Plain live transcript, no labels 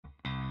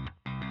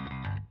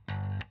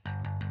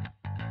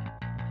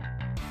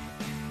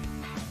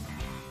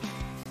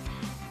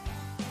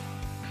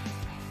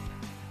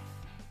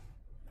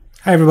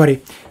Hi,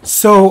 everybody.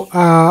 So,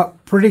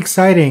 pretty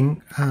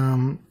exciting.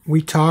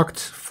 We talked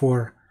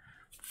for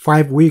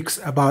 5 weeks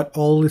about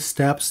all the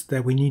steps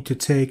that we need to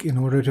take in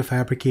order to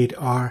fabricate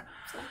our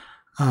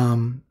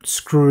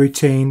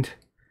screw-retained,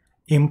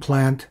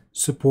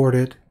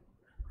 implant-supported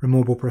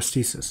removable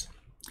prosthesis.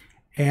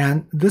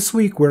 And this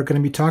week, we're going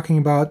to be talking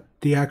about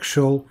the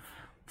actual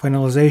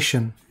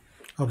finalization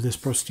of this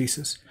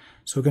prosthesis.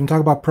 So we're going to talk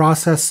about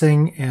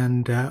processing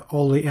and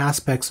all the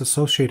aspects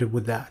associated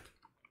with that.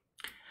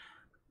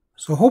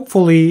 So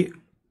hopefully,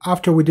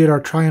 after we did our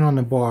try-on on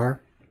the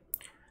bar,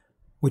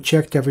 we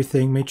checked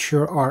everything, made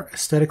sure our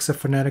aesthetics and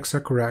phonetics are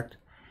correct,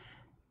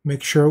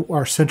 make sure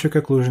our centric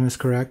occlusion is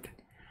correct,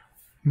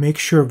 make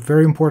sure,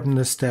 very important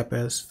this step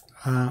is,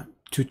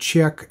 to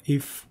check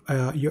if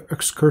your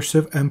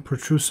excursive and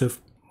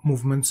protrusive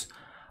movements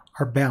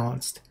are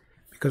balanced.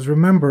 Because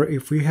remember,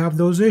 if we have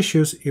those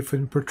issues, if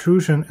in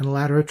protrusion and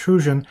lateral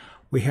intrusion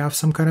we have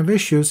some kind of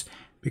issues,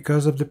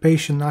 because of the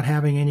patient not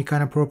having any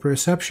kind of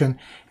proprioception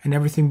and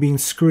everything being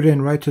screwed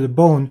in right to the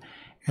bone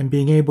and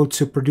being able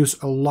to produce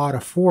a lot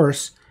of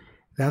force,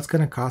 that's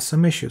going to cause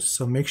some issues.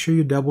 So make sure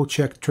you double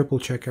check, triple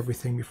check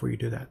everything before you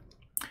do that.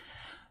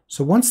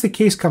 So once the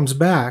case comes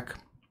back,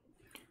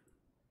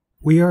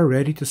 we are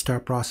ready to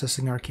start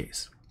processing our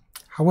case.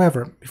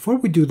 However, before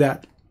we do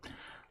that,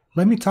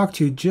 let me talk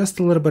to you just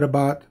a little bit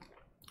about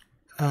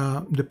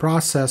the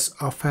process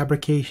of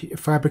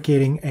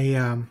fabricating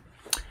a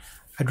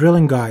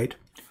drilling guide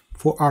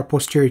for our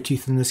posterior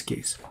teeth in this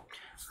case.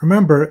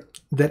 Remember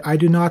that I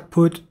do not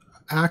put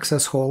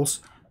access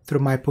holes through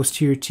my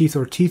posterior teeth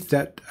or teeth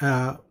that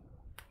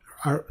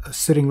are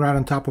sitting right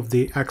on top of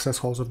the access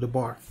holes of the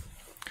bar.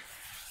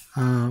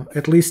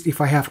 At least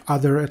if I have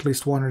at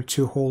least one or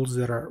two holes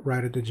that are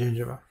right at the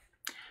gingiva.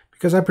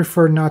 Because I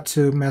prefer not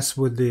to mess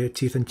with the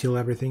teeth until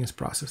everything is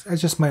processed.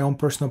 That's just my own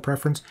personal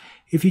preference.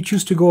 If you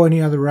choose to go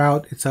any other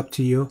route, it's up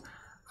to you.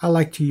 I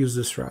like to use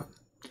this route.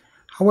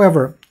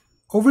 However,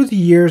 over the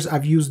years,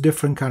 I've used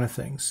different kind of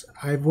things.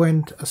 I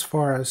went as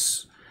far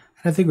as,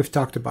 and I think we've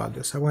talked about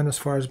this, I went as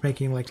far as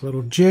making like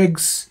little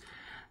jigs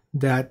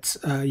that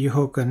you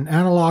hook an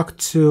analog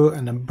to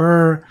and a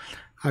burr.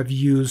 I've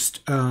used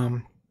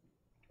a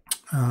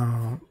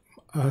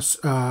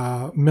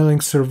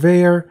milling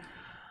surveyor.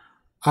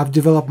 I've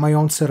developed my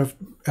own set of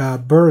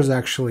burrs,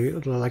 actually,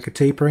 like a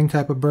tapering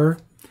type of burr,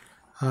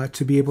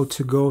 to be able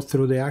to go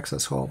through the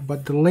access hole.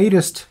 But the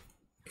latest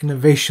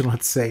innovation,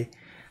 let's say,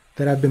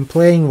 that I've been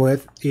playing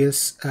with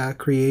is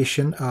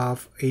creation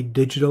of a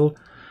digital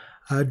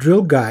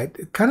drill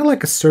guide, kind of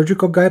like a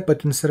surgical guide,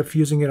 but instead of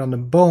using it on the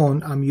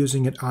bone, I'm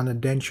using it on a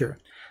denture.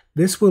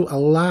 This will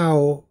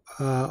allow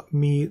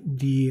me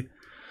the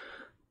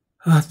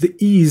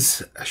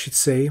ease, I should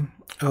say,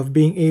 of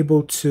being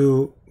able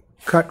to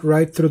cut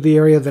right through the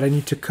area that I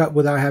need to cut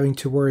without having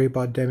to worry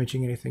about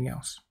damaging anything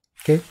else.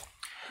 Okay,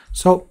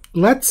 so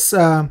let's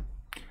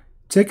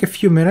take a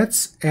few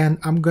minutes and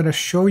I'm going to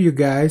show you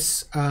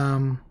guys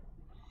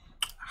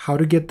how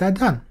to get that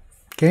done.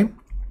 Okay,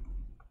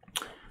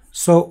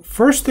 so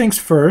first things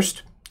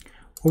first,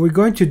 what we're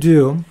going to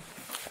do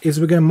is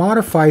we're going to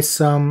modify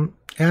some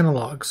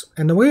analogs,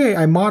 and the way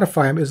I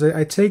modify them is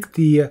I take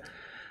the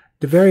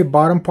very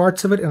bottom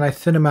parts of it and I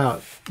thin them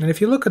out. And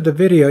if you look at the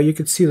video, you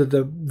can see that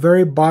the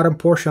very bottom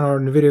portion, or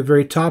in the video,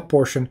 very top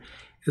portion,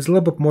 is a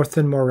little bit more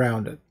thin, more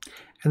rounded.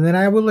 And then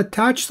I will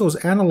attach those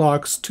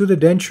analogs to the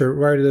denture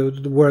right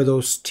where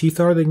those teeth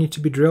are that need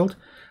to be drilled.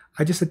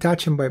 I just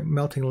attach them by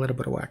melting a little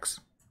bit of wax.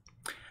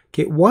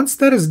 Okay, once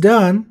that is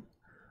done,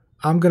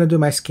 I'm going to do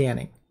my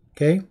scanning.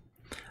 Okay,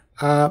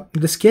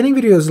 the scanning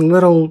video is a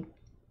little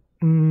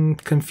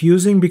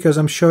confusing because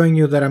I'm showing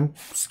you that I'm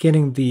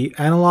scanning the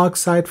analog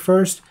side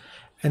first,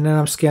 and then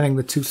I'm scanning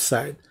the tooth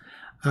side.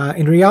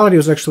 In reality, it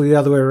was actually the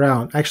other way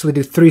around. I actually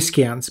did 3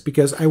 scans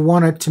because I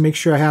wanted to make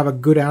sure I have a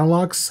good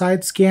analog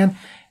side scan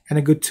and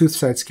a good tooth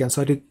side scan.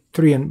 So I did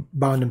 3 and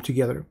bound them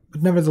together.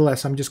 But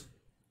nevertheless, I'm just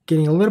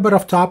getting a little bit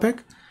off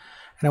topic,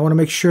 and I want to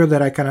make sure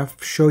that I kind of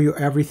show you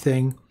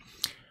everything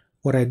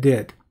what I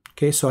did.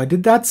 Okay, so I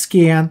did that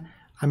scan.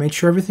 I made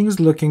sure everything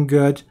is looking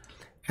good.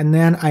 And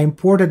then I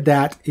imported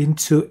that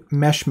into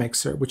Mesh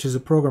Mixer, which is a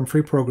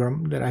free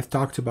program that I've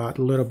talked about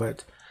a little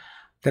bit,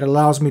 that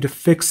allows me to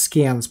fix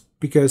scans.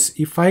 Because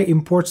if I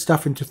import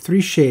stuff into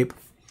 3Shape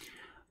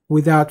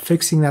without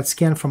fixing that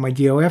scan from my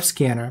DOF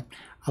scanner,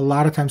 a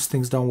lot of times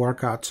things don't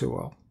work out too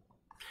well.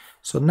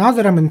 So now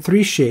that I'm in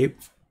 3Shape,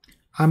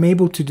 I'm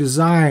able to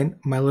design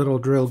my little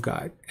drill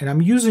guide. And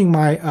I'm using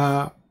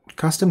my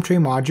custom tray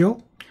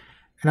module,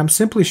 and I'm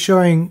simply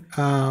showing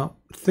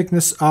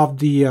thickness of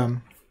the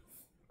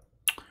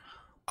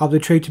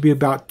tray to be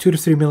about 2 to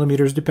 3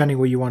 millimeters, depending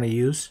what you want to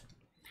use.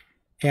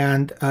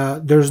 And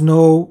there's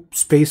no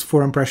space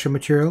for impression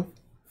material.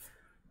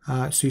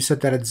 So you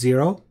set that at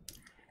 0.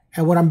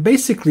 And what I'm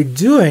basically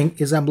doing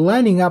is I'm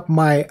lining up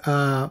my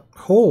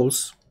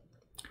holes,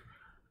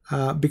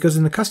 because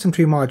in the custom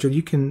tree module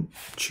you can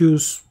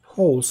choose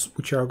holes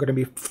which are going to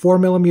be 4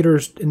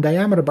 millimeters in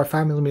diameter by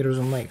 5 millimeters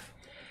in length.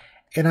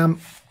 And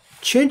I'm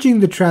changing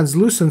the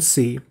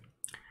translucency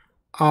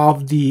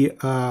of the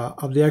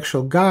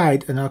actual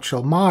guide and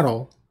actual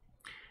model,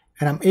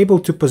 and I'm able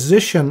to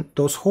position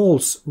those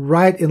holes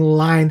right in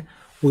line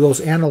with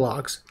those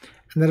analogs.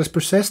 And that is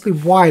precisely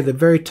why the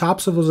very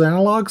tops of those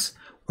analogs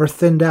are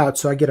thinned out,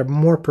 so I get a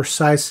more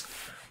precise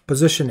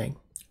positioning.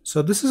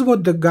 So this is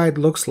what the guide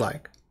looks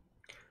like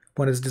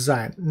when it's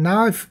designed.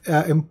 Now I've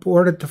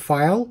imported the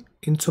file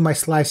into my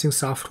slicing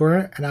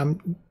software, and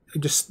I'm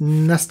just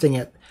nesting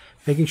it,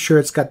 making sure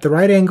it's got the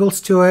right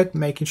angles to it,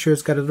 making sure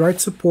it's got the right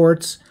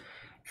supports,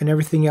 and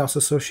everything else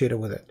associated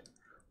with it.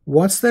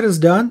 Once that is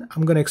done,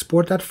 I'm going to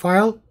export that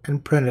file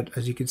and print it,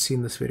 as you can see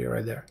in this video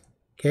right there.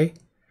 Okay.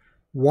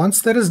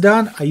 Once that is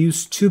done, I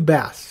use 2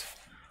 baths.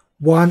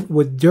 One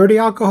with dirty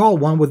alcohol,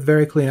 one with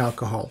very clean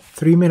alcohol.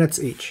 3 minutes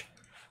each.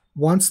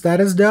 Once that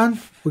is done,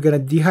 we're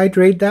going to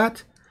dehydrate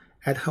that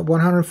at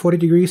 140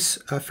 degrees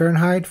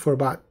Fahrenheit for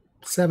about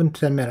 7 to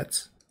 10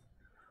 minutes.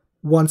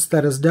 Once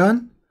that is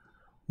done,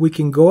 we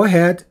can go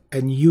ahead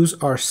and use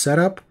our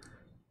setup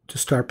to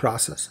start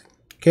processing.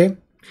 Okay,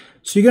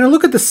 so you're going to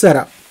look at the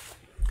setup,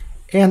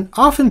 and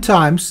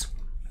oftentimes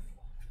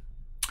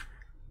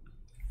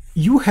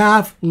you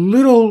have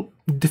little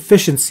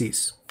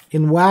deficiencies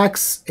in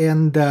wax,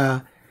 and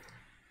that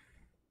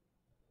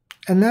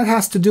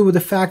has to do with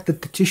the fact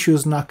that the tissue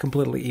is not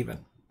completely even.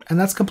 And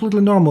that's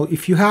completely normal.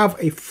 If you have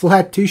a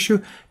flat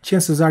tissue,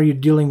 chances are you're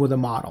dealing with a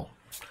model.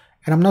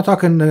 And I'm not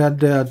talking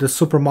the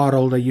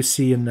supermodel that you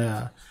see in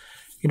the,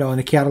 in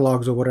the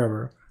catalogs or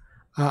whatever.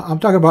 I'm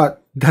talking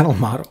about dental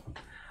model.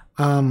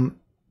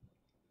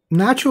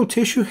 Natural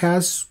tissue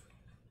has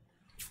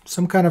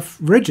some kind of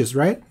ridges,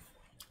 right?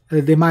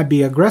 They might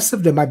be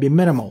aggressive, they might be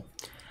minimal.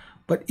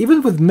 But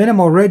even with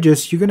minimal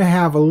ridges, you're going to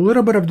have a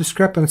little bit of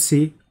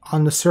discrepancy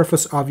on the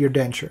surface of your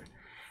denture.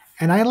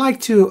 And I like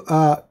to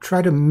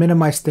try to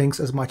minimize things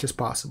as much as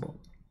possible.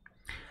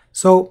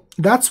 So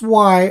that's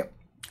why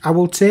I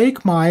will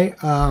take my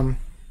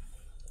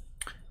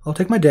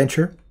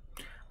denture,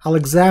 I'll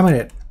examine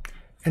it,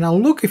 and I'll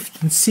look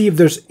and see if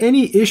there's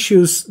any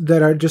issues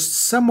that are just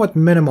somewhat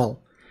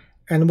minimal.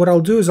 And what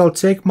I'll do is I'll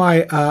take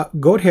my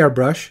goat hair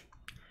brush,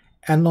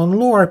 and on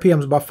low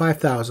RPMs, about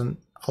 5,000,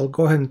 I'll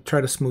go ahead and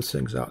try to smooth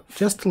things out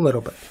just a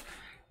little bit.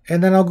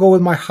 And then I'll go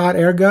with my hot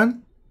air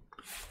gun,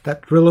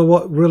 that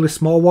really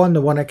small one, the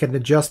one I can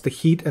adjust the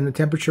heat and the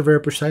temperature very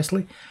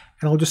precisely,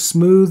 and I'll just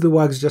smooth the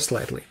wax just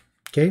slightly.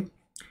 Okay.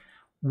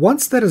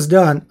 Once that is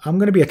done, I'm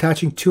going to be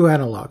attaching 2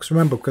 analogs.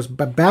 Remember, because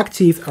my back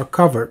teeth are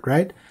covered,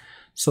 right?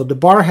 So the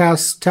bar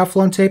has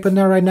Teflon tape in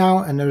there right now,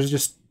 and there's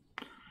just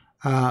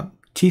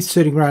teeth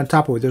sitting right on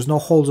top of it. There's no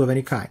holes of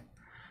any kind.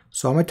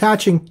 So I'm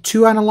attaching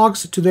 2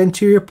 analogs to the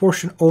interior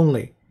portion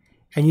only.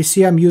 And you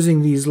see I'm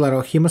using these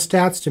little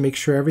hemostats to make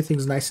sure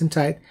everything's nice and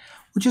tight,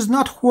 which is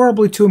not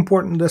horribly too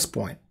important at this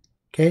point.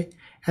 Okay?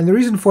 And the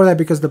reason for that,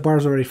 because the bar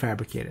is already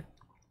fabricated.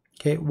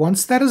 Okay?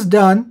 Once that is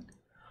done,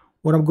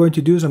 what I'm going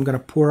to do is I'm going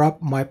to pour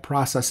up my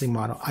processing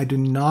model. I do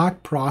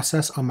not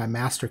process on my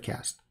master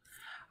cast.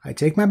 I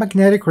take my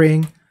magnetic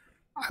ring,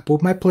 I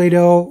put my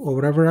Play-Doh or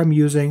whatever I'm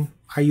using.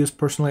 I use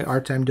personally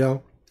Art-Time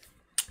dough,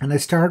 and I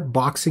start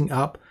boxing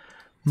up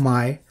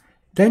my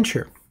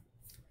denture,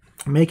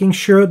 making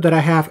sure that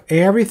I have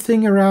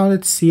everything around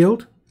it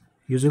sealed,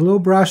 using a little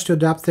brush to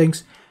adapt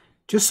things,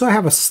 just so I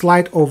have a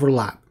slight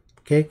overlap,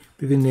 okay,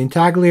 between the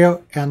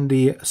intaglio and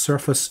the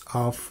surface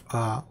of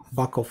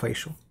buccal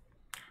facial.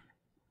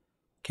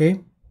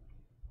 Okay,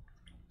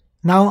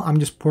 now I'm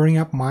just pouring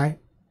up my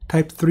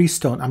type 3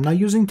 stone. I'm not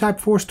using type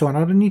 4 stone.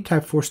 I don't need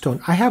type 4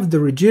 stone. I have the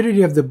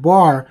rigidity of the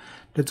bar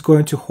that's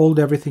going to hold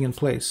everything in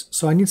place.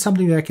 So I need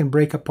something that I can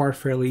break apart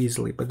fairly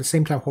easily, but at the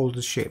same time hold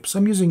its shape. So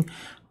I'm using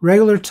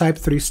regular type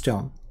 3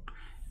 stone,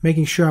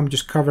 making sure I'm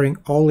just covering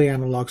all the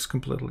analogs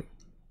completely.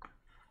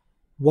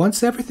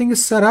 Once everything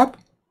is set up,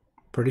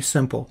 pretty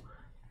simple.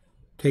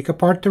 Take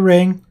apart the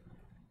ring,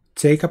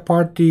 take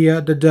apart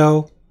the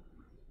dough,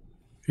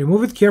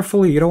 remove it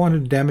carefully. You don't want to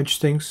damage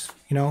things,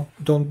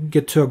 don't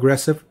get too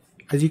aggressive.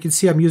 As you can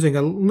see, I'm using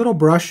a little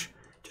brush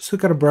just to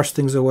kind of brush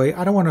things away.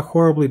 I don't want to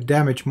horribly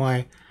damage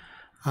my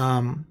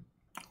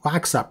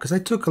wax up because I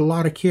took a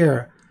lot of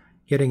care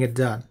getting it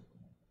done.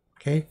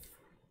 Okay,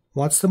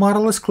 once the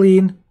model is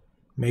clean,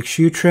 make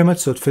sure you trim it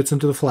so it fits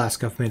into the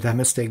flask. I've made that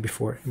mistake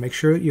before. Make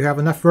sure you have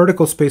enough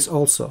vertical space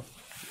also.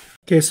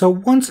 Okay, so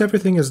once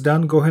everything is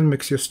done, go ahead and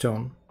mix your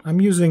stone.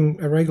 I'm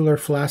using a regular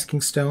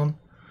flasking stone.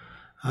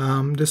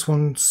 This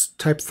one's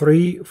type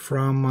 3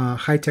 from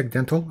High Tech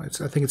Dental. I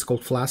think it's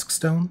called flask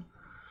stone.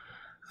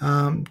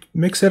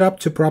 Mix it up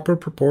to proper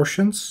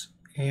proportions,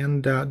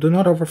 and do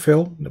not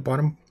overfill the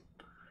bottom.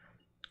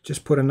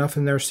 Just put enough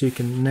in there so you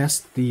can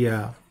nest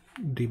the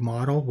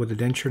model with the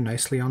denture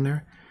nicely on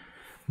there.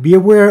 Be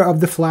aware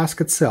of the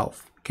flask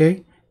itself,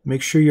 okay?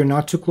 Make sure you're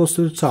not too close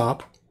to the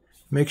top.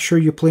 Make sure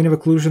your plane of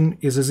occlusion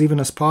is as even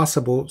as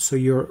possible so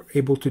you're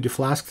able to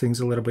deflask things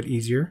a little bit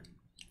easier,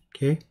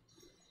 okay?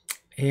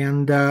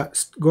 And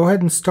go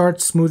ahead and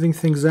start smoothing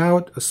things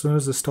out as soon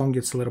as the stone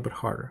gets a little bit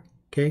harder,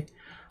 okay?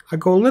 I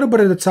go a little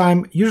bit at a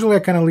time. Usually I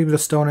kind of leave the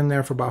stone in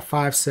there for about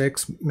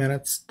 5-6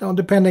 minutes,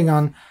 depending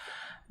on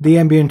the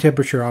ambient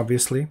temperature,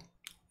 obviously.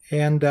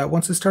 And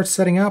once it starts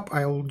setting up,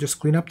 I'll just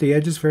clean up the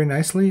edges very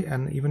nicely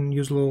and even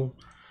use a little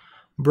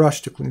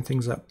brush to clean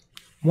things up.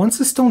 Once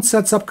the stone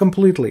sets up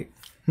completely,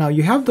 now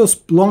you have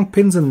those long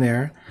pins in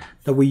there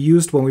that we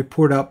used when we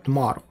poured up the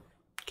model.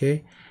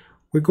 Okay,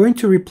 we're going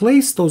to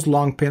replace those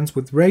long pins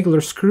with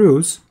regular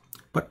screws,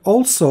 but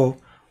also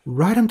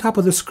right on top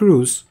of the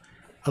screws,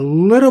 a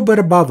little bit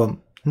above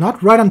them,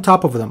 not right on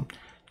top of them,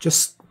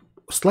 just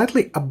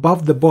slightly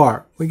above the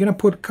bar. We're going to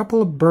put a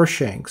couple of burr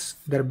shanks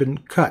that have been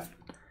cut.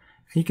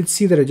 And you can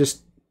see that I'm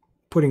just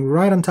putting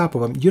right on top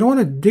of them. You don't want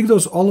to dig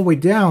those all the way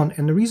down,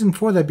 and the reason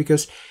for that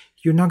because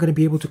you're not going to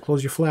be able to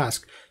close your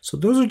flask. So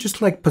those are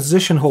just like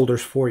position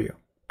holders for you.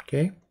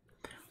 Okay.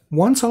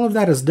 Once all of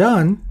that is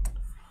done,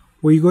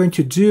 what you're going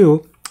to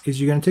do is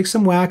you're going to take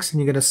some wax and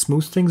you're going to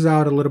smooth things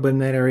out a little bit in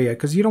that area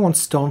because you don't want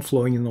stone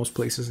flowing in those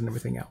places and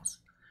everything else.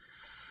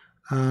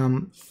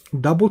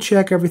 Double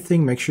check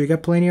everything, make sure you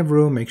got plenty of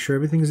room, make sure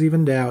everything's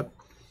evened out,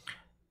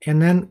 and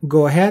then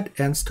go ahead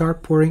and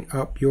start pouring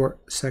up your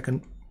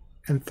second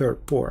and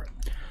third pour.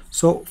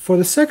 So for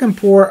the second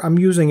pour, I'm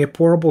using a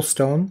pourable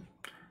stone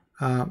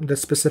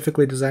that's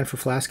specifically designed for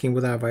flasking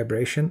without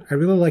vibration. I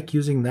really like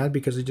using that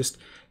because it just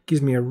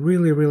gives me a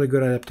really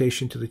good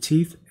adaptation to the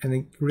teeth, and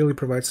it really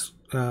provides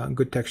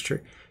good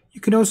texture.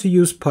 You can also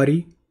use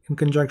putty in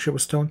conjunction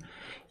with stone.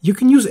 You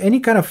can use any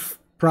kind of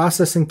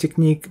processing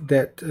technique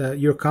that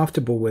you're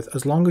comfortable with,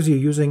 as long as you're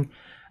using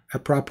a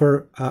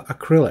proper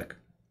acrylic.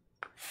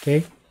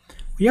 Okay,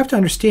 what you have to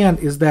understand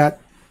is that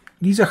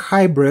these are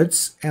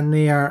hybrids, and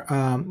they are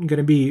going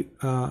to be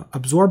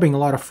absorbing a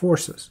lot of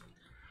forces.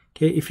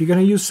 Okay, if you're going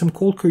to use some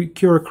cold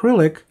cure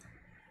acrylic,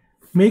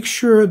 make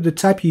sure the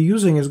type you're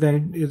using is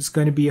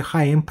going to be a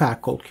high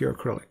impact cold cure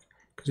acrylic.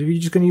 Because if you're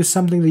just going to use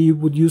something that you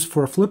would use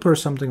for a flipper or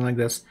something like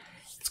this,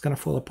 it's going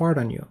to fall apart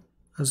on you.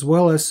 As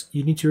well as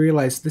you need to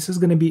realize this is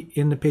going to be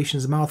in the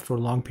patient's mouth for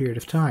a long period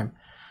of time.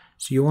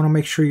 So you want to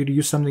make sure you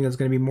use something that's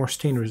going to be more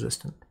stain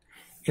resistant.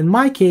 In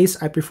my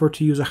case, I prefer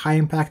to use a high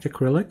impact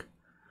acrylic,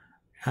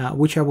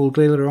 which I will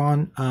later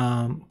on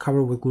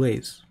cover with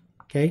glaze.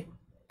 Okay.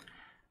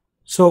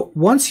 So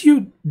once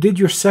you did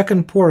your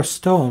second pour of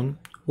stone,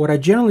 what I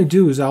generally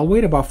do is I'll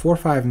wait about 4 or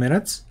 5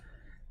 minutes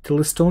till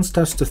the stone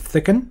starts to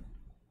thicken,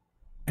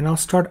 and I'll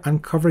start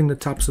uncovering the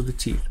tops of the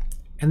teeth.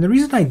 And the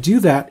reason I do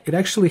that, it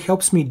actually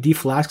helps me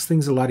deflask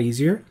things a lot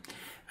easier.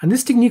 And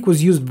this technique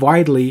was used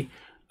widely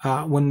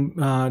when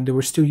they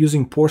were still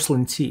using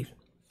porcelain teeth.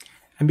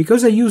 And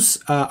because I use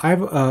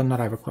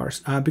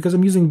because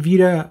I'm using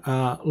Vita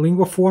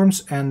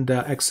linguiforms and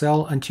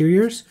XL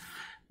anteriors,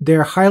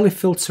 they're highly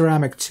filled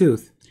ceramic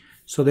tooth.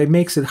 So that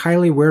makes it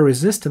highly wear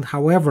resistant.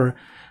 However,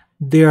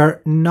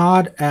 they're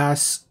not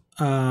as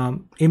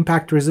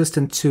impact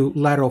resistant to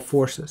lateral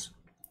forces.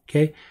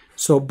 Okay.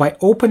 So by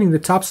opening the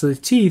tops of the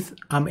teeth,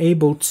 I'm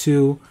able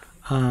to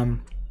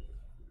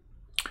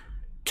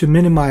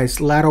minimize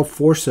lateral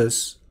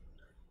forces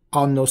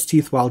on those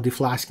teeth while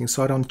deflasking,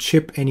 so I don't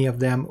chip any of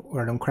them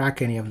or I don't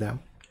crack any of them.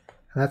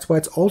 And that's why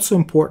it's also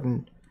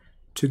important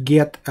to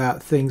get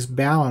things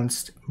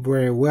balanced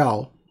very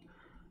well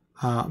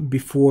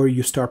before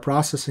you start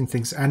processing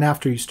things, and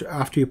after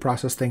you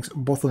process things,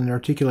 both on the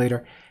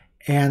articulator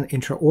and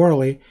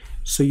intraorally,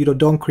 so you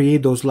don't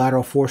create those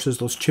lateral forces,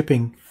 those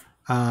chipping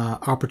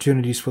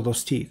opportunities for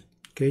those teeth.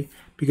 Okay,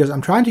 because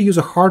I'm trying to use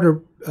a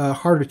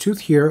harder tooth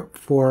here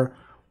for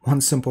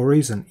one simple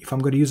reason. If I'm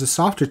going to use a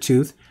softer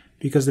tooth,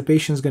 because the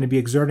patient is going to be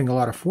exerting a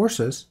lot of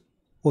forces,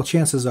 well,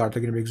 chances are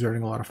they're going to be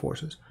exerting a lot of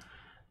forces,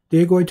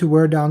 they're going to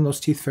wear down those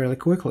teeth fairly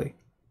quickly.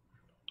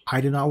 I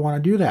do not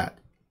want to do that.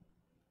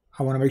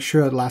 I want to make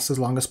sure it lasts as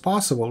long as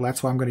possible.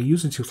 That's why I'm going to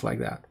use a tooth like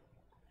that.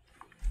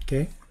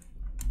 Okay.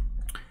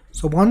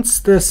 So once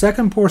the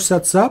second pour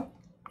sets up,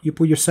 you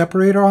put your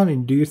separator on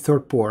and do your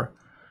third pour.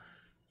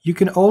 You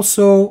can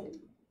also,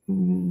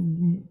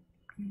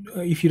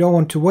 if you don't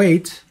want to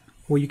wait,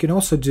 what you can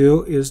also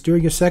do is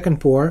during your second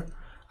pour,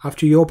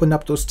 after you open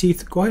up those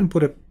teeth, go ahead and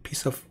put a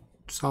piece of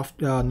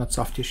not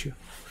soft tissue.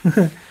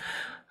 Got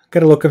a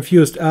little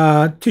confused.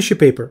 Tissue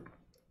paper,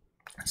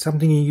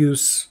 something you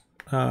use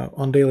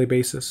on a daily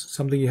basis,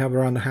 something you have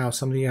around the house,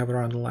 something you have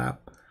around the lab.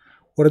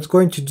 What it's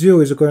going to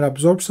do is it's going to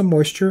absorb some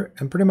moisture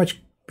and pretty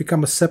much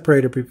become a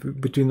separator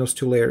between those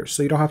two layers,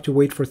 so you don't have to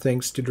wait for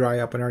things to dry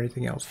up and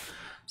anything else.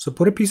 So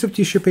put a piece of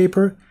tissue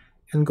paper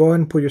and go ahead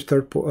and put your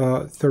third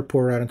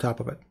pour right on top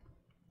of it.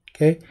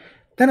 Okay.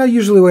 Then I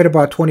usually wait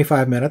about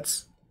 25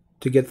 minutes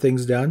to get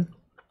things done,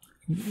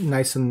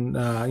 nice and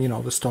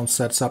the stone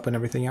sets up and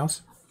everything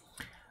else.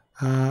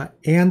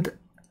 And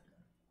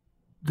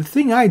the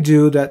thing I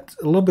do that's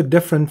a little bit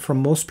different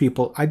from most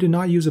people, I do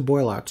not use a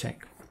boil-out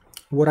tank.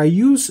 What I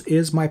use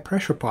is my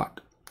pressure pot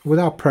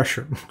without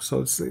pressure.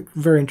 So it's a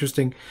very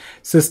interesting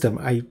system.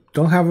 I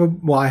have a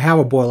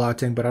boil-out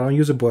tank, but I don't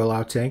use a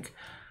boil-out tank.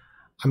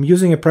 I'm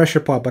using a pressure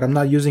pot, but I'm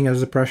not using it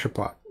as a pressure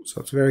pot. So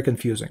it's very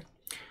confusing.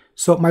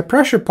 So my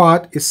pressure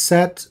pot is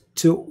set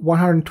to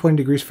 120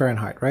 degrees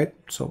Fahrenheit, right?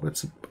 So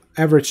it's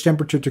average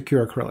temperature to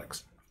cure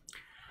acrylics.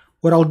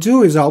 What I'll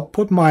do is I'll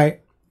put my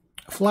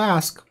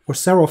flask or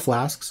several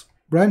flasks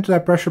right into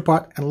that pressure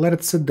pot and let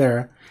it sit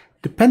there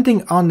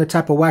Depending on the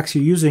type of wax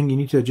you're using, you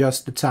need to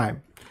adjust the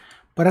time.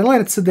 But I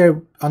let it sit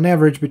there on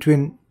average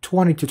between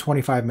 20 to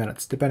 25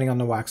 minutes, depending on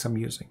the wax I'm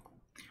using.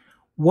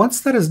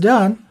 Once that is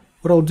done,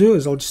 what I'll do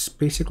is I'll just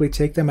basically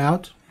take them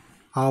out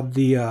of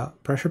the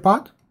pressure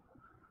pot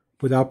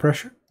without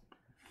pressure,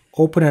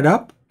 open it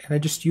up, and I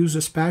just use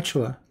a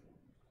spatula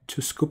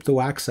to scoop the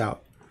wax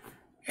out.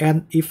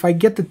 And if I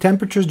get the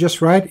temperatures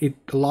just right, it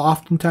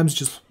oftentimes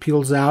just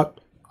peels out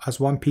as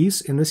one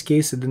piece. In this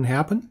case, it didn't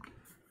happen.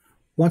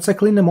 Once I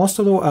clean most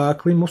of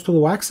the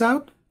wax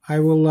out, I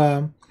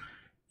will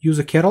use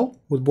a kettle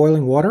with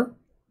boiling water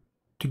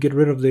to get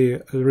rid of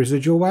the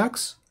residual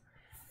wax.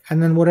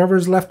 And then whatever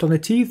is left on the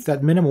teeth,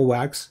 that minimal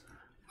wax,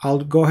 I'll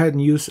go ahead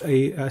and use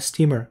a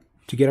steamer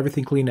to get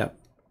everything cleaned up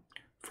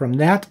from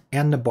that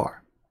and the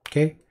bar.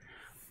 Okay,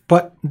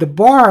 but the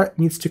bar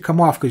needs to come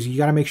off because you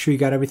got to make sure you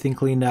got everything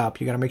cleaned up.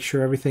 You got to make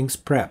sure everything's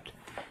prepped,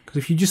 because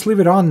if you just leave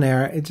it on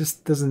there, it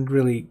just doesn't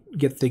really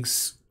get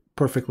things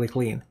perfectly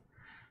clean.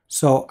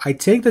 So I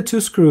take the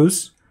 2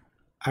 screws,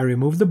 I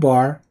remove the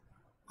bar,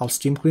 I'll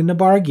steam clean the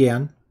bar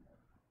again,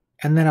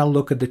 and then I'll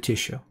look at the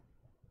tissue.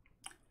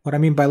 What I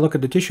mean by look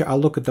at the tissue, I'll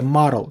look at the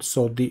model,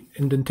 so the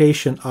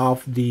indentation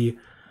of the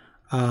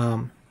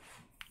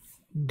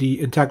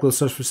intaglio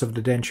surface of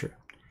the denture.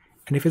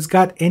 And if it's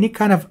got any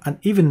kind of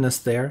unevenness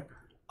there,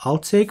 I'll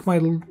take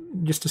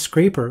just a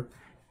scraper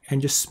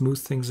and just smooth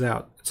things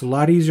out. It's a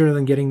lot easier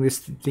than getting these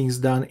things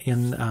done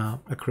in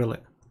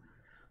acrylic.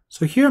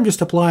 So here I'm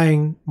just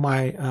applying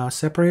my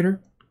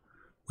separator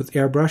with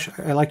airbrush.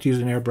 I like to use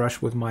an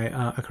airbrush with my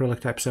acrylic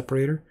type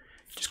separator.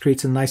 It just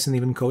creates a nice and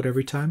even coat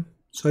every time.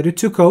 So I do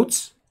 2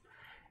 coats,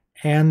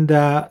 and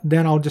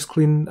then I'll just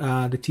clean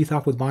the teeth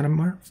off with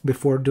Monomer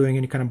before doing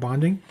any kind of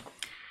bonding.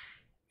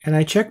 And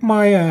I check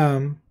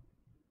my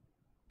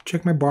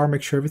bar,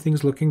 make sure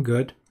everything's looking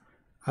good.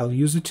 I'll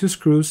use the 2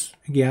 screws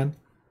again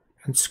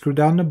and screw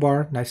down the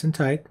bar nice and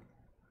tight.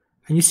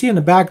 And you see in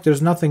the back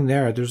there's nothing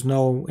there. There's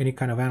no any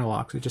kind of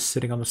analogs. It's just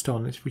sitting on the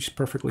stone, which is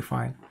perfectly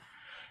fine.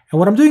 And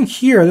what I'm doing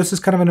here, this is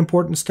kind of an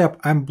important step.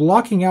 I'm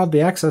blocking out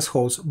the access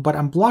holes, but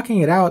I'm blocking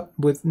it out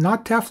with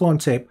not Teflon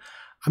tape.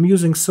 I'm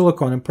using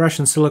silicone,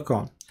 impression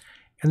silicone.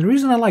 And the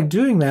reason I like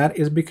doing that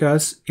is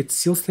because it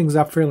seals things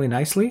up fairly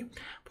nicely.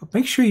 But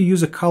make sure you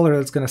use a color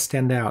that's going to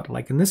stand out.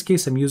 Like in this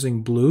case, I'm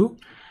using blue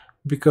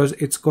because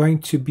it's going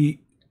to be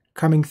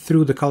coming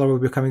through, the color will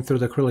be coming through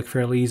the acrylic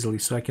fairly easily,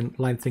 so I can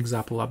line things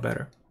up a lot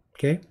better.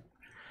 Okay.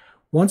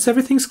 Once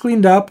everything's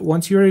cleaned up,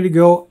 once you're ready to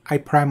go, I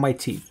prime my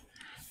teeth.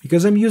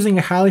 Because I'm using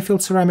a highly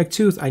filled ceramic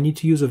tooth, I need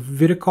to use a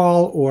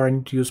Vidicol or I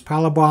need to use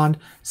Palabond,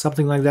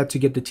 something like that, to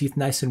get the teeth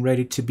nice and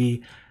ready to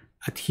be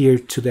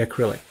adhered to the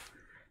acrylic.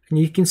 And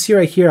you can see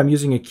right here, I'm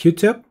using a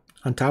Q-tip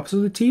on top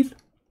of the teeth.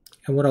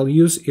 And what I'll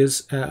use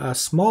is a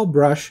small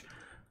brush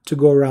to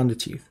go around the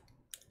teeth.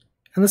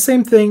 And the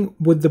same thing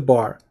with the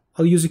bar.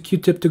 I'll use a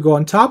Q-tip to go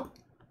on top,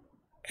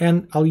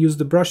 and I'll use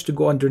the brush to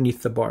go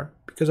underneath the bar,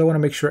 because I want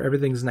to make sure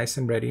everything's nice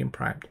and ready and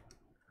primed.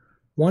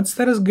 Once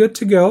that is good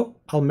to go,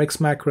 I'll mix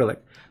my acrylic.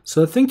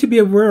 So the thing to be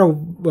aware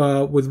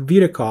of with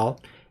Vidicol,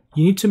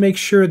 you need to make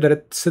sure that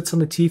it sits on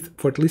the teeth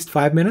for at least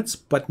 5 minutes,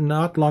 but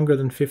not longer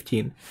than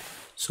 15.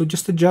 So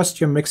just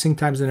adjust your mixing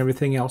times and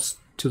everything else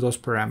to those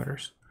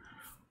parameters.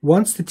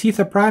 Once the teeth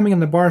are priming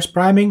and the bar is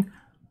priming,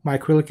 my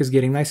acrylic is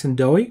getting nice and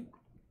doughy.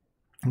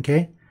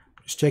 Okay,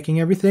 just checking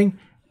everything,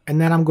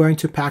 and then I'm going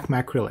to pack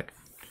my acrylic.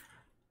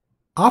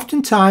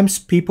 Oftentimes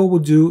people will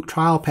do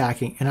trial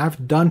packing, and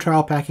I've done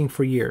trial packing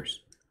for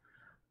years.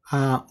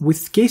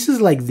 With cases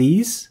like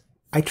these,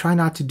 I try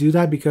not to do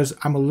that because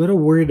I'm a little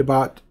worried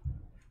about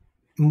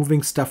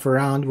moving stuff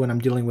around when I'm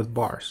dealing with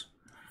bars.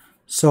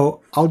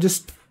 So I'll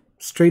just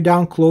straight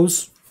down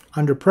close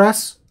under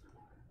press,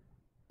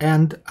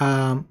 and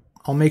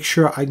I'll make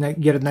sure I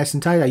get it nice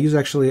and tight. I use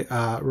actually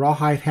a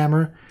rawhide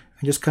hammer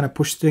and just kind of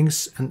push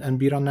things and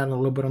beat on that a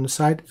little bit on the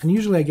side. And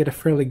usually I get a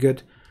fairly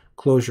good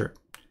closure.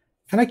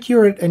 And I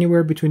cure it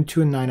anywhere between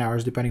 2 and 9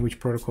 hours, depending which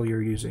protocol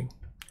you're using.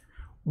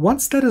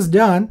 Once that is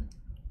done,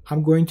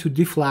 I'm going to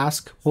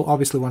deflask. Well,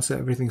 obviously once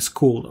everything's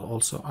cooled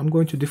also, I'm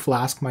going to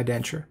deflask my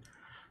denture.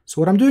 So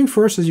what I'm doing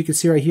first, as you can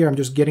see right here, I'm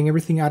just getting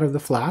everything out of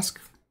the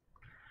flask,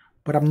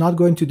 but I'm not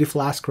going to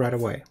deflask right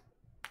away.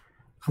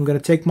 I'm going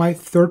to take my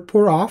third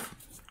pour off,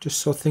 just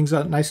so things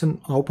are nice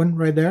and open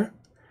right there.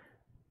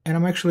 And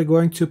I'm actually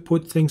going to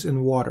put things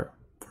in water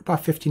for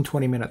about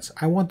 15-20 minutes.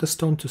 I want the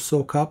stone to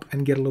soak up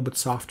and get a little bit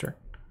softer.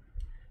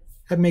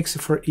 That makes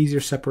it for easier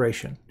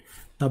separation.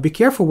 Now be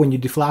careful when you're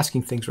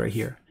deflasking things right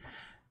here,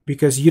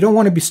 because you don't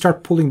want to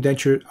start pulling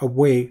denture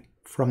away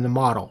from the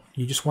model.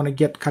 You just want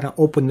to kind of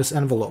open this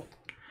envelope.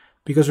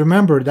 Because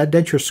remember, that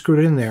denture is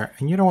screwed in there,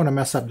 and you don't want to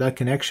mess up that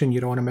connection. You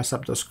don't want to mess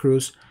up those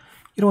screws.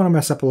 You don't want to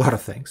mess up a lot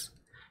of things.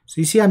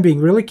 So you see I'm being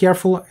really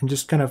careful and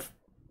just kind of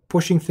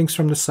pushing things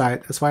from the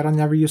side. That's why I don't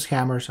never use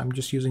hammers. I'm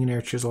just using an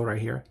air chisel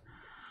right here.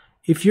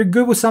 If you're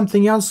good with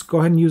something else, go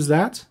ahead and use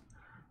that.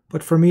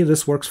 But for me,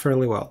 this works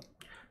fairly well.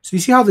 So you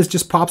see how this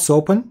just pops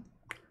open?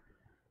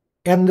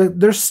 And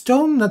there's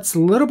stone that's a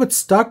little bit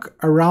stuck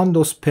around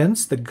those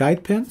pins, the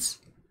guide pins.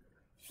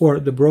 or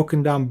the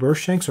broken down burr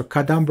shanks or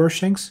cut down burr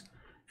shanks.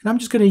 And I'm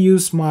just going to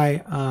use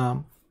my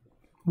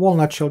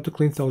walnut shell to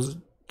clean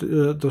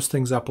those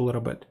things up a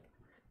little bit.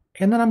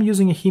 And then I'm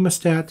using a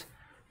hemostat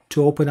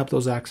to open up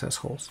those access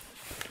holes.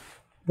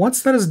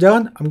 Once that is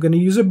done, I'm going to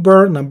use a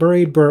burr, number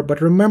 8 burr,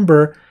 but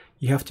remember,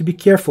 you have to be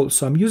careful.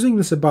 So I'm using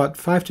this about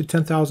 5 to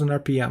 10,000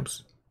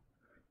 RPMs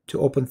to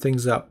open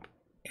things up.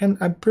 And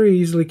I pretty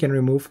easily can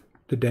remove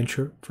the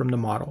denture from the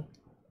model.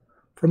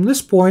 From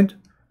this point,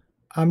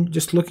 I'm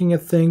just looking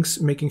at things,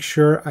 making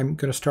sure I'm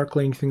going to start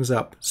cleaning things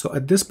up. So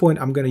at this point,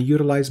 I'm going to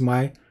utilize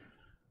my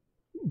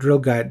drill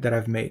guide that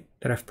I've made,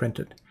 that I've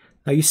printed.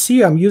 Now you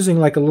see I'm using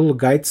like a little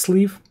guide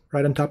sleeve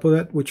right on top of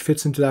it, which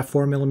fits into that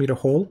 4mm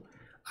hole.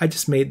 I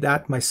just made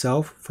that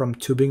myself from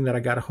tubing that I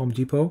got at Home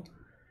Depot.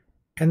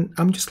 And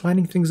I'm just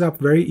lining things up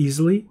very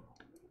easily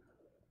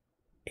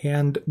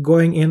and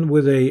going in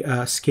with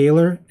a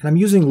scaler. And I'm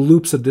using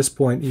loops at this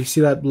point. You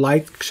see that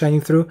light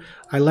shining through?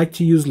 I like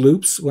to use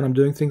loops when I'm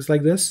doing things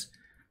like this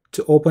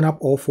to open up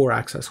all 4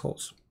 access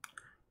holes.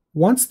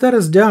 Once that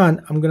is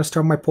done, I'm going to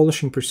start my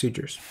polishing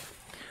procedures.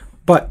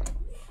 But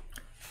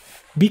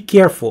be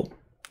careful.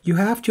 You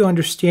have to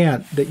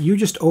understand that you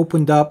just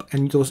opened up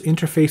and those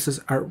interfaces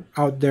are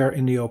out there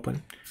in the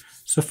open.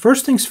 So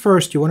first things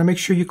first, you want to make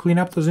sure you clean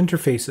up those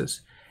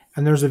interfaces.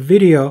 And there's a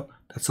video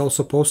that's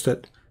also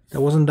posted that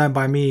wasn't done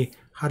by me,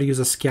 how to use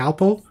a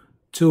scalpel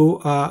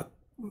to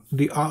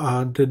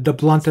the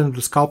blunt end of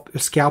the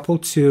scalpel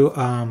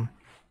to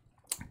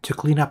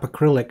clean up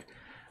acrylic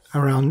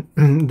around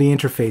the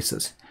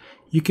interfaces.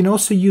 You can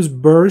also use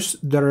burrs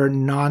that are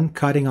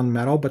non-cutting on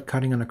metal but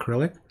cutting on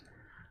acrylic.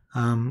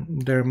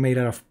 They're made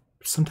out of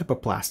some type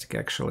of plastic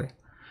actually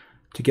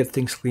to get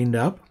things cleaned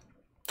up.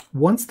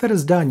 Once that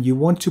is done, you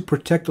want to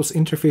protect those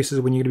interfaces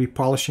when you're going to be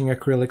polishing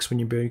acrylics, when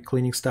you're going to be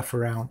cleaning stuff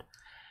around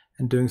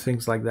and doing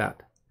things like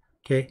that.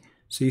 Okay,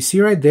 so you see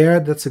right there,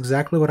 that's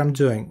exactly what I'm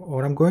doing.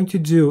 What I'm going to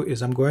do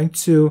is I'm going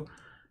to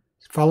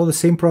follow the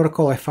same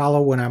protocol I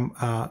follow when I'm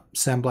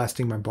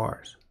sandblasting my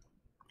bars.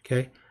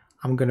 Okay,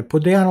 I'm going to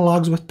put the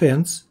analogs with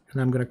pins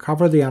and I'm going to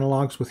cover the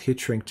analogs with heat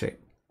shrink tape.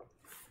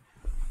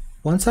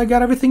 Once I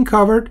got everything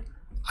covered,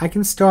 I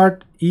can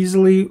start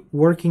easily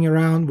working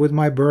around with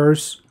my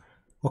burrs,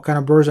 what kind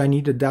of burrs I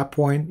need at that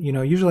point. You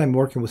know, usually I'm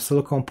working with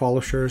silicone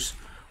polishers,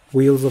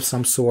 wheels of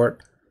some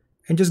sort,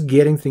 and just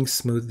getting things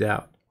smoothed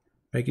out,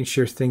 making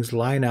sure things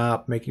line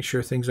up, making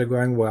sure things are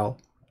going well.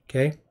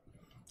 Okay.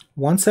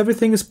 Once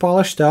everything is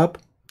polished up,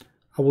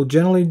 I will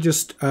generally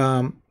just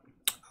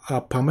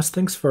pumice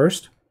things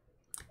first,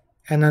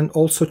 and then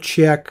also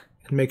check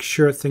and make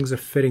sure things are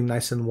fitting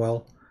nice and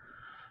well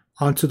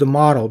onto the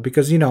model,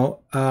 because you know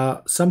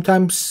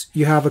sometimes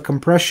you have a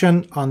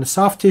compression on the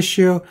soft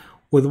tissue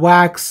with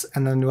wax,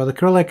 and then with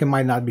acrylic it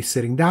might not be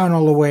sitting down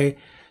all the way.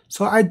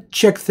 So I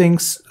check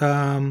things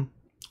a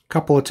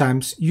couple of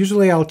times.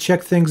 Usually I'll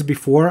check things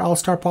before I'll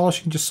start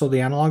polishing just so the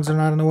analogs are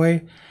not in the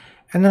way,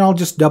 and then I'll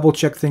just double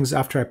check things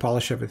after I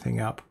polish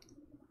everything up.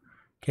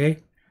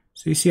 Okay,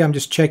 so you see I'm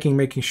just checking,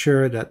 making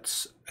sure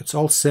that it's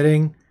all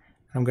sitting.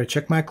 I'm going to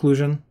check my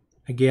occlusion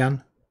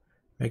again,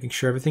 making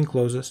sure everything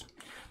closes.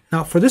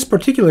 Now for this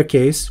particular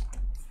case,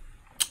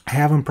 I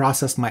haven't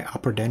processed my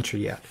upper denture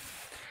yet.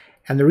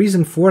 And the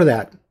reason for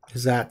that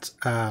is that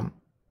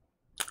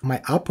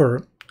my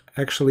upper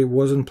actually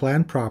wasn't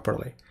planned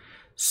properly.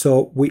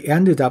 So we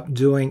ended up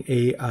doing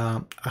a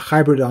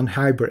hybrid on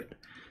hybrid.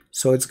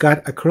 So it's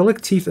got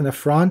acrylic teeth in the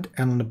front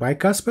and on the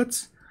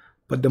bicuspids,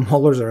 but the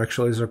molars are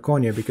actually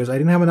zirconia because I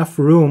didn't have enough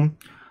room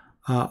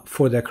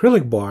for the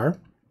acrylic bar.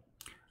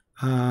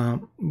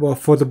 Well,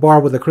 for the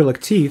bar with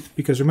acrylic teeth,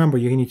 because remember,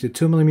 you need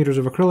 2 millimeters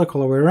of acrylic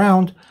all the way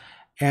around,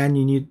 and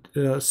you need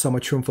so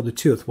much room for the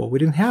tooth. Well, we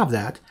didn't have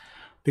that,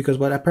 because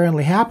what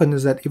apparently happened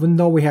is that even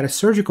though we had a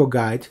surgical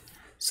guide,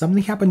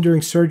 something happened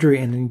during surgery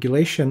and the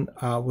angulation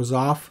was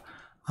off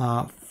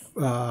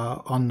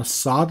on the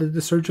saw that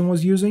the surgeon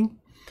was using,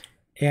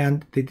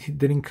 and they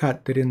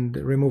didn't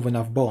remove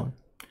enough bone.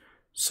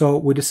 So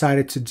we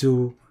decided to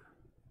do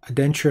a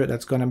denture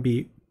that's going to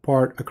be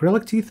part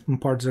acrylic teeth and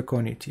part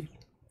zirconia teeth.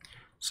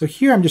 So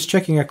here I'm just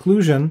checking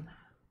occlusion,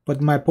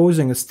 but my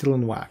posing is still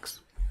in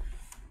wax.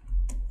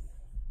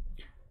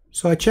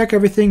 So I check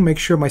everything, make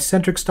sure my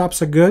centric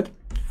stops are good,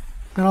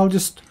 and I'll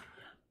just,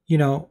 you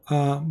know,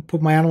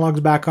 put my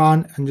analogs back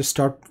on and just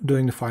start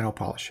doing the final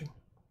polishing.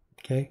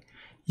 Okay,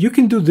 you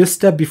can do this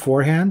step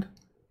beforehand,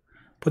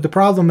 but the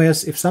problem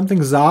is if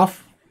something's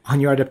off on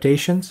your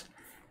adaptations,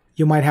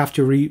 you might have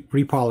to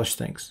repolish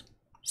things.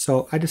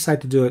 So I decide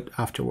to do it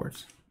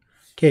afterwards.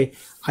 Okay,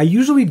 I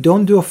usually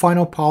don't do a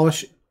final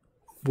polish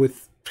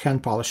with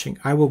hand polishing.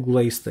 I will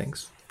glaze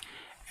things.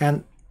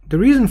 And the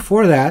reason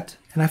for that,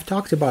 and I've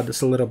talked about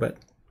this a little bit,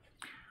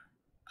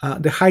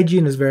 the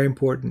hygiene is very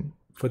important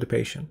for the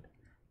patient.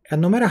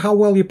 And no matter how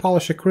well you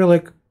polish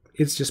acrylic,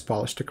 it's just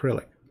polished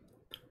acrylic.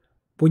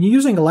 When you're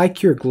using a light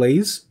cure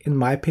glaze, in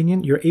my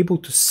opinion, you're able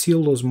to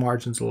seal those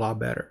margins a lot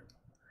better.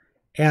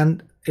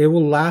 And it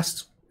will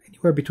last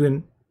anywhere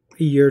between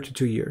a year to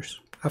 2 years.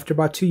 After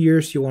about 2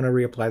 years, you want to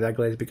reapply that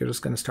glaze because it's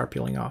going to start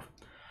peeling off.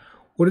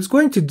 what it's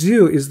going to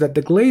do is that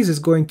the glaze is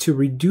going to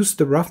reduce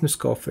the roughness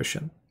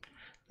coefficient.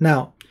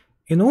 Now,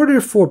 in order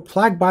for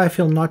plaque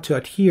biofilm not to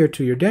adhere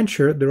to your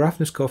denture, the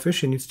roughness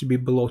coefficient needs to be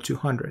below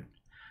 200.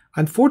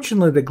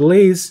 Unfortunately, the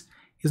glaze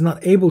is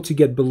not able to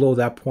get below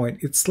that point.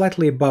 It's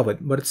slightly above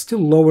it, but it's still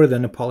lower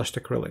than a polished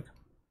acrylic.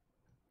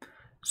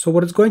 So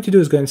what it's going to do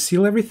is going to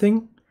seal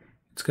everything.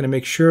 It's going to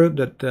make sure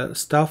that the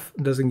stuff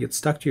doesn't get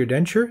stuck to your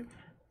denture,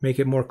 make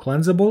it more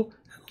cleansable,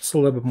 and also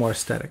a little bit more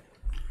aesthetic.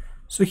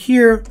 So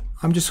here,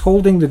 I'm just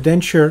holding the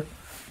denture.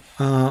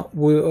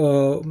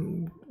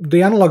 The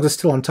analogs are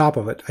still on top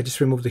of it. I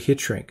just removed the heat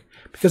shrink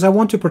because I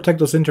want to protect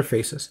those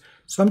interfaces.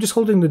 So I'm just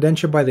holding the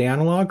denture by the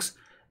analogs,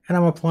 and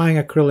I'm applying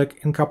acrylic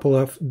in a couple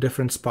of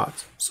different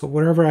spots. So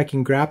wherever I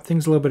can grab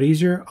things a little bit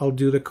easier, I'll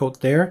do the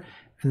coat there,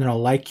 and then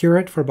I'll light cure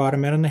it for about 1.5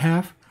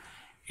 minutes.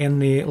 In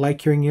the light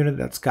curing unit,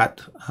 that's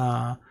got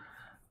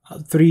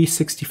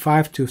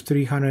 365 to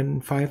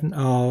 405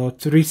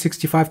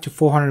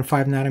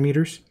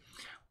 nanometers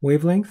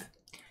wavelength.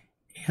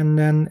 And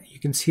then you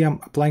can see I'm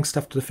applying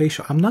stuff to the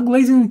facial. I'm not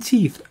glazing the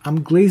teeth.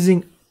 I'm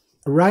glazing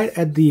right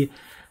at the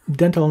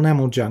dental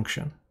enamel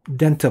junction.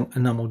 Dentum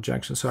enamel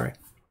junction, sorry.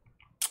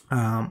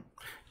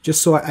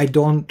 Just so I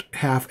don't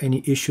have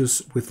any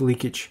issues with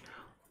leakage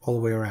all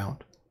the way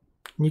around.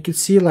 And you can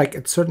see like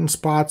at certain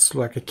spots,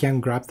 like I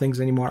can't grab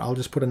things anymore. I'll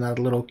just put in that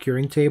little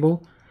curing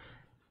table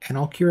and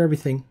I'll cure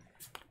everything.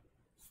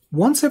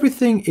 Once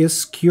everything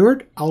is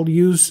cured, I'll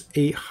use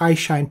a high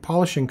shine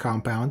polishing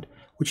compound,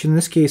 which in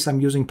this case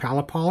I'm using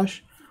palette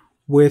polish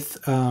with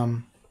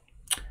goat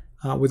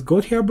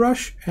hair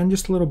brush and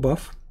just a little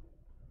buff.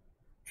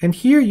 And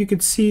here you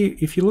can see,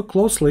 if you look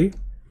closely,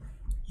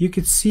 you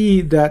can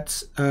see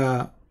that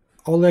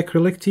all the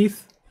acrylic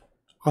teeth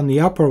on the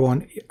upper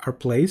one are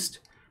placed,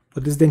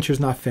 but this denture is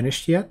not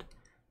finished yet.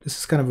 This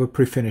is kind of a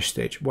pre-finished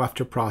stage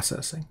after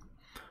processing.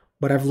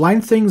 But I've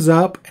lined things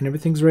up and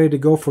everything's ready to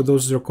go for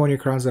those zirconia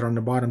crowns that are on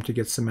the bottom to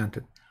get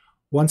cemented.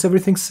 Once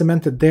everything's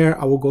cemented there,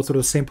 I will go through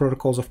the same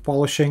protocols of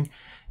polishing,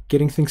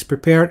 getting things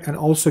prepared, and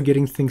also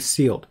getting things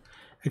sealed.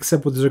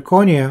 Except with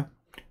zirconia,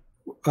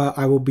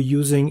 I will be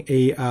using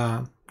a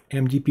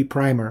MDP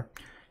primer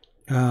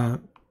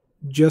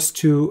just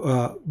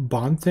to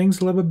bond things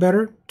a little bit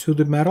better to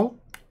the metal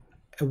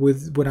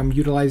when I'm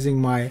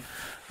utilizing my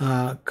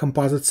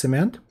composite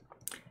cement.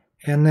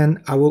 And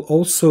then I will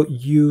also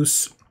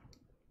use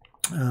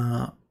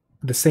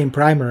the same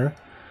primer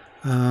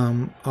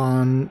on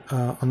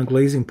the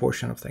glazing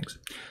portion of things.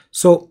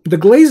 So the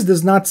glaze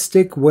does not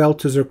stick well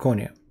to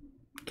zirconia.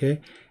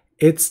 Okay,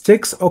 it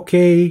sticks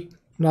okay,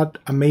 not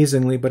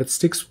amazingly, but it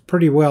sticks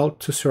pretty well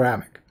to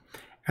ceramic.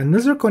 And the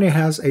zirconia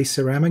has a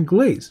ceramic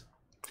glaze.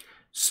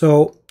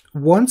 So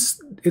once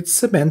it's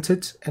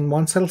cemented and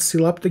once I'll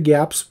seal up the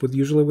gaps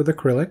usually with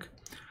acrylic,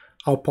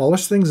 I'll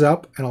polish things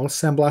up and I'll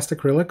sandblast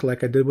acrylic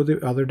like I did with the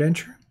other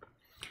denture.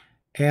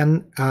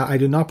 And I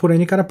do not put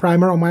any kind of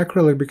primer on my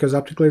acrylic because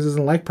OptiGlaze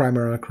doesn't like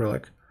primer on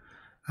acrylic.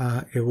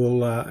 It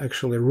will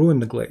actually ruin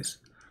the glaze.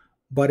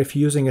 But if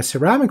you're using a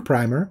ceramic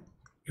primer,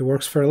 it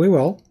works fairly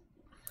well,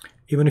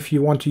 even if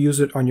you want to use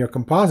it on your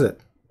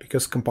composite,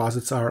 because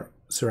composites are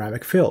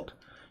ceramic filled.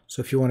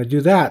 So if you want to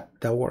do that,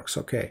 that works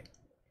okay.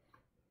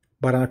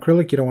 But on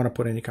acrylic, you don't want to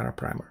put any kind of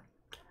primer.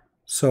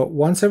 So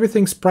once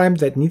everything's primed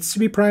that needs to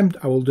be primed,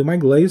 I will do my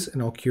glaze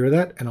and I'll cure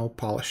that and I'll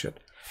polish it.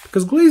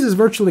 Because glaze is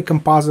virtually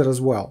composite as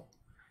well.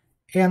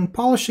 And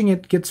polishing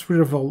it gets rid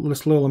of all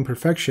these little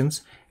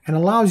imperfections and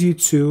allows you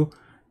to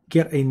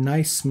get a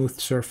nice smooth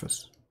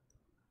surface.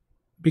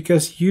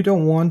 Because you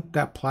don't want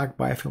that plaque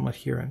biofilm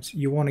adherence.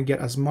 You want to get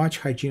as much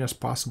hygiene as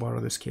possible out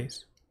of this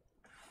case.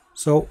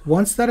 So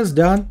once that is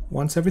done,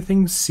 once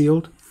everything's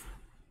sealed,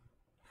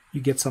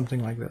 you get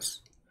something like this.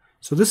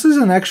 So this is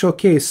an actual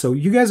case. So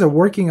you guys are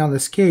working on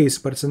this case,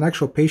 but it's an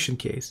actual patient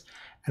case.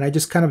 And I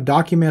just kind of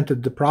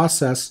documented the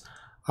process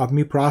of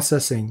me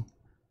processing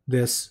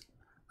this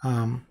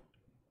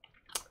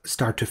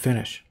start to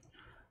finish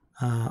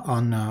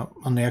on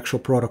the actual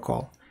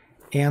protocol.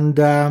 And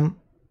I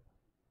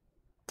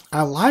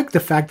like the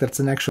fact that it's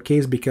an actual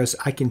case because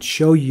I can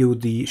show you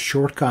the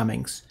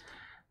shortcomings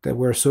that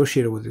were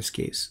associated with this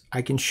case.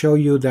 I can show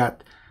you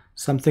that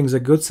some things are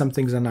good, some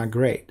things are not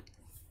great.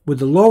 With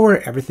the lower,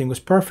 everything was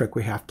perfect.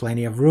 We have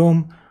plenty of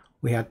room,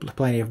 we had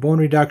plenty of bone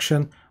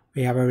reduction,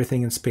 we have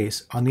everything in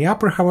space. On the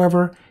upper,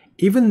 however,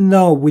 even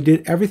though we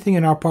did everything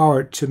in our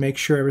power to make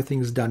sure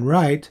everything is done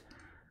right,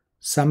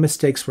 some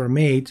mistakes were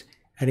made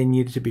and it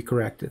needed to be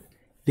corrected.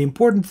 The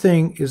important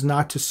thing is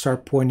not to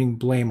start pointing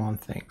blame on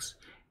things.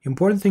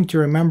 Important thing to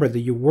remember that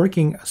you're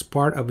working as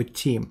part of a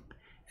team.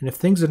 And if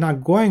things are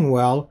not going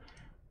well,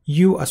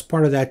 you as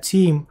part of that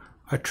team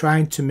are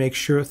trying to make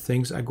sure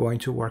things are going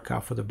to work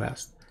out for the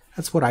best.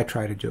 That's what I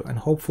try to do, and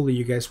hopefully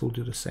you guys will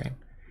do the same.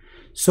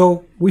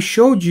 So we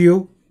showed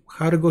you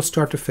how to go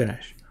start to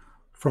finish,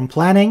 from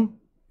planning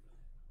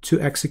to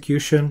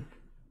execution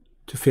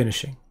to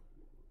finishing.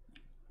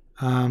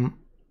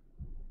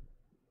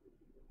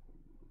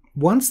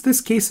 Once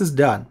this case is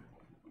done,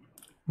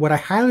 what I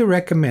highly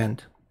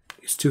recommend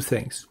is two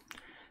things.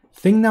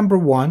 Thing number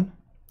one,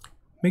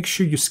 make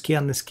sure you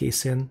scan this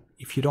case in.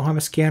 If you don't have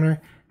a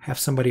scanner, have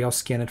somebody else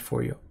scan it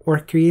for you, or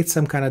create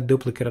some kind of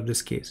duplicate of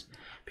this case,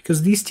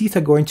 because these teeth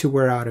are going to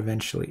wear out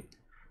eventually.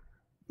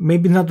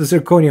 Maybe not the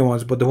zirconia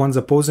ones, but the ones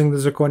opposing the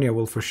zirconia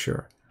will for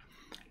sure.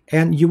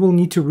 And you will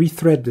need to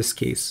rethread this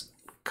case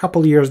a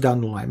couple years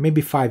down the line,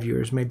 maybe 5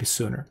 years, maybe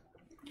sooner.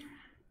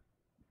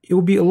 It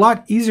will be a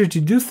lot easier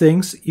to do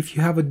things if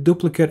you have a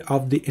duplicate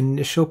of the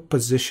initial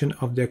position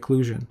of the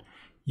occlusion.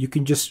 You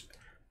can just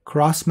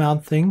cross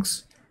mount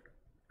things,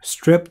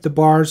 strip the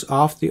bars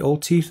off the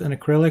old teeth and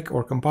acrylic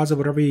or composite,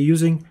 whatever you're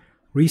using,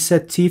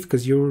 reset teeth,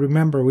 because you'll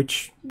remember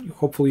which,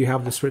 hopefully you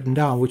have this written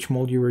down, which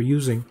mold you were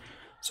using.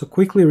 So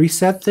quickly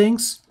reset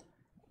things,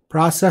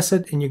 process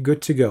it, and you're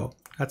good to go.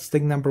 That's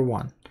thing number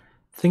one.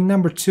 Thing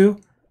number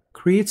two,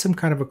 create some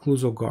kind of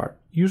occlusal guard.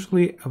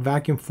 Usually a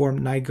vacuum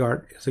formed night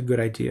guard is a good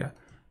idea.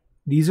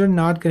 These are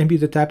not going to be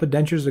the type of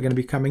dentures that are going to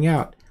be coming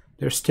out.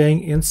 They're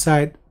staying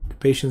inside the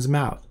patient's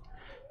mouth.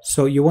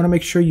 So you want to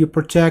make sure you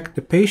protect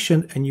the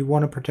patient and you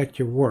want to protect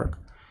your work.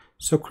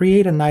 So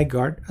create a night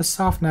guard, a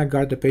soft night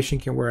guard the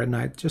patient can wear at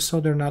night, just so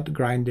they're not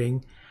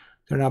grinding,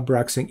 they're not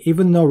bruxing.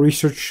 Even though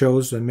research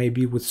shows that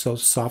maybe with so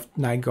soft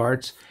night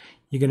guards,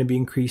 you're going to be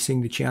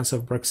increasing the chance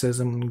of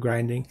bruxism and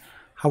grinding.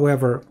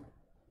 However,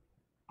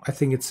 I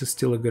think it's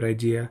still a good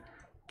idea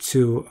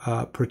to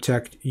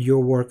protect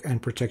your work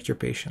and protect your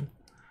patient.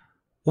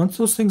 Once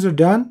those things are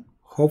done,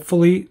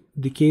 hopefully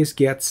the case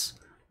gets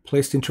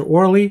placed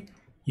intraorally.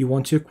 You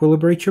want to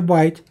equilibrate your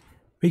bite.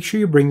 Make sure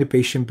you bring the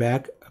patient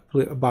back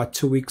about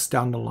 2 weeks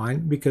down the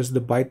line, because the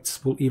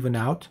bites will even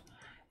out,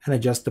 and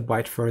adjust the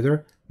bite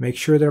further. Make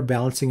sure they're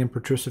balancing in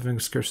protrusive and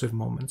excursive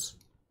moments.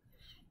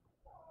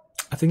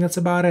 I think that's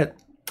about it.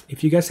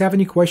 If you guys have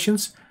any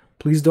questions,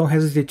 please don't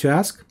hesitate to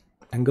ask,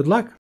 and good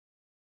luck.